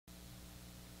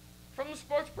From the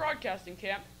Sports Broadcasting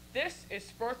Camp, this is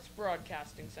Sports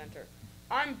Broadcasting Center.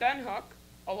 I'm Ben Hook,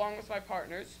 along with my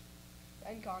partners,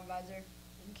 Ben Conviser.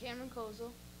 And Cameron Kozel.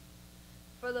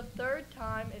 For the third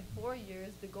time in 4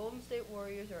 years, the Golden State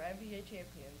Warriors are NBA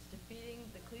champions, defeating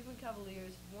the Cleveland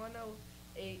Cavaliers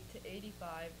 108-85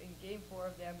 in Game 4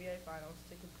 of the NBA Finals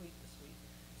to complete the sweep.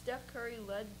 Steph Curry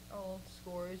led all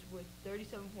scorers with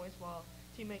 37 points, while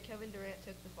teammate Kevin Durant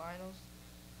took the Finals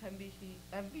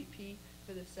MVP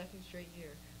for the second straight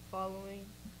year. Following,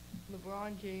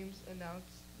 LeBron James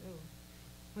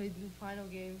played the final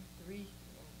game 3.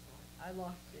 Oh God, I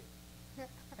lost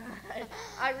it.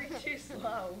 I read too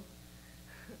slow.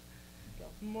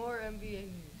 More NBA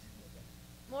news.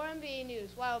 More NBA news.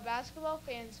 While basketball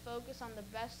fans focus on the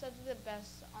best of the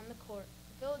best on the court,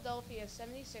 the Philadelphia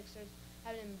 76ers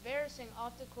have an embarrassing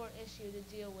off-the-court issue to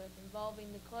deal with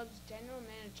involving the club's general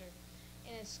manager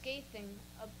in a scathing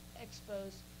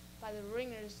exposed by the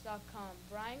Ringers.com.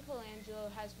 Brian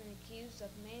Colangelo has been accused of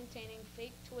maintaining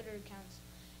fake Twitter accounts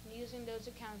and using those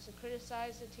accounts to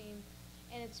criticize the team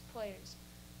and its players.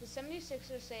 The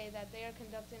 76ers say that they are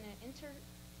conducting an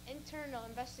internal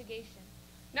investigation.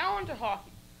 Now on to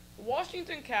hockey. The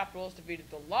Washington Capitals defeated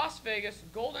the Las Vegas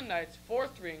Golden Knights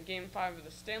 4-3 in Game 5 of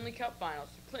the Stanley Cup Finals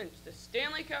to clinch the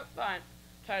Stanley Cup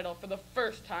title for the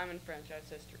first time in franchise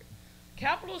history.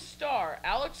 Capitals star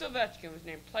Alex Ovechkin was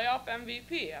named playoff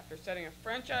MVP after setting a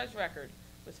franchise record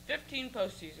with 15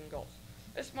 postseason goals.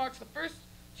 This marks the first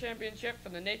championship for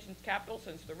the nation's capital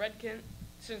since the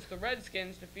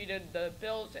Redskins defeated the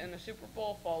Bills in the Super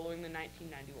Bowl following the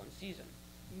 1991 season.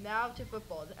 Now to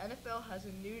football. The NFL has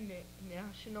a new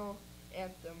national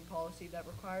anthem policy that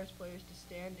requires players to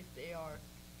stand if they are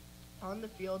on the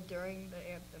field during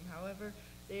the anthem. However,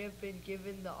 they have been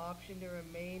given the option to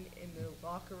remain in the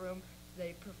locker room if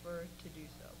they prefer to do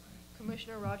so.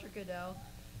 Commissioner Roger Goodell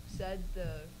said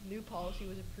the new policy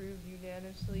was approved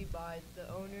unanimously by the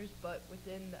owners, but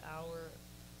within the hour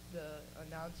the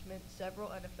announcement, several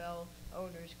NFL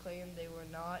owners claimed they were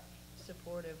not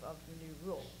supportive of the new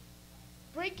rule.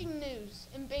 Breaking news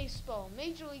in baseball.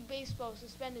 Major League Baseball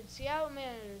suspended Seattle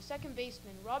Mariners second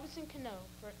baseman Robinson Cano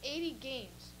for 80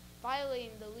 games,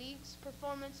 violating the league's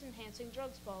performance-enhancing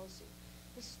drugs policy.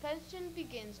 The suspension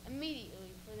begins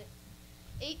immediately for the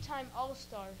 8-time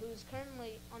All-Star who is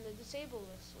currently on the disabled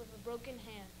list with a broken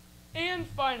hand. And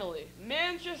finally,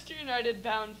 Manchester United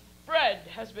bound Fred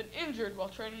has been injured while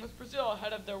training with Brazil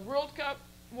ahead of their World Cup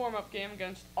warm-up game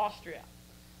against Austria.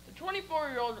 The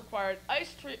 24-year-old required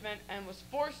ice treatment and was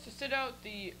forced to sit out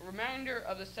the remainder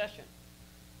of the session.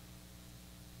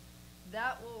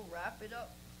 That will wrap it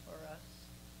up for us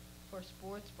for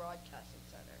Sports Broadcasting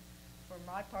Center. For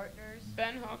my partners,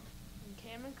 Ben Hook and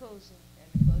Cameron Kozel.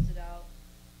 and close it out,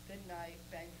 good night,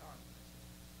 Ben Con.